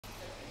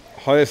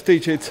Hi, it's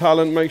DJ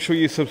Talent. Make sure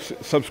you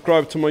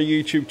subscribe to my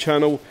YouTube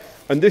channel.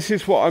 And this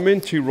is what I'm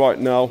into right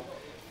now.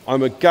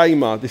 I'm a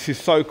gamer. This is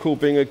so cool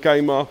being a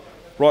gamer.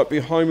 Right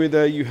behind me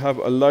there you have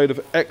a load of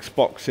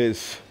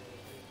Xboxes.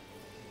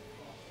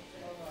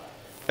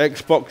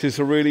 Xboxes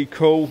are really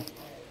cool,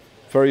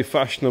 very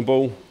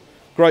fashionable,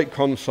 great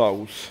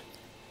consoles.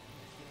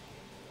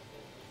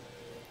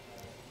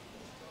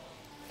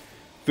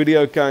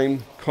 Video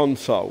game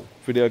console,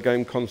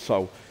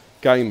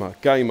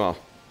 gamer.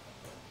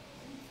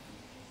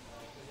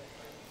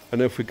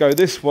 And if we go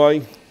this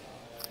way,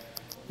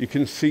 you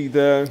can see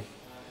there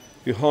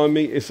behind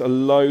me is a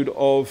load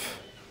of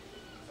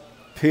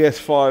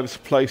PS5s,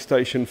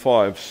 PlayStation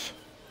 5s.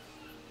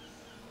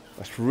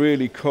 That's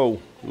really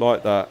cool,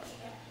 like that.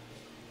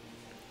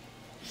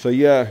 So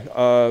yeah,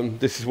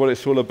 this is what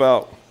it's all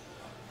about.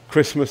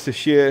 Christmas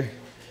this year,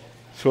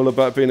 it's all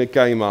about being a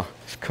gamer.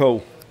 It's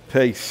cool.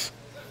 Peace.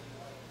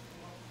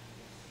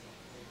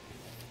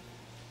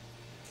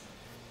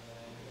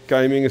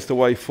 Gaming is the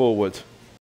way forward.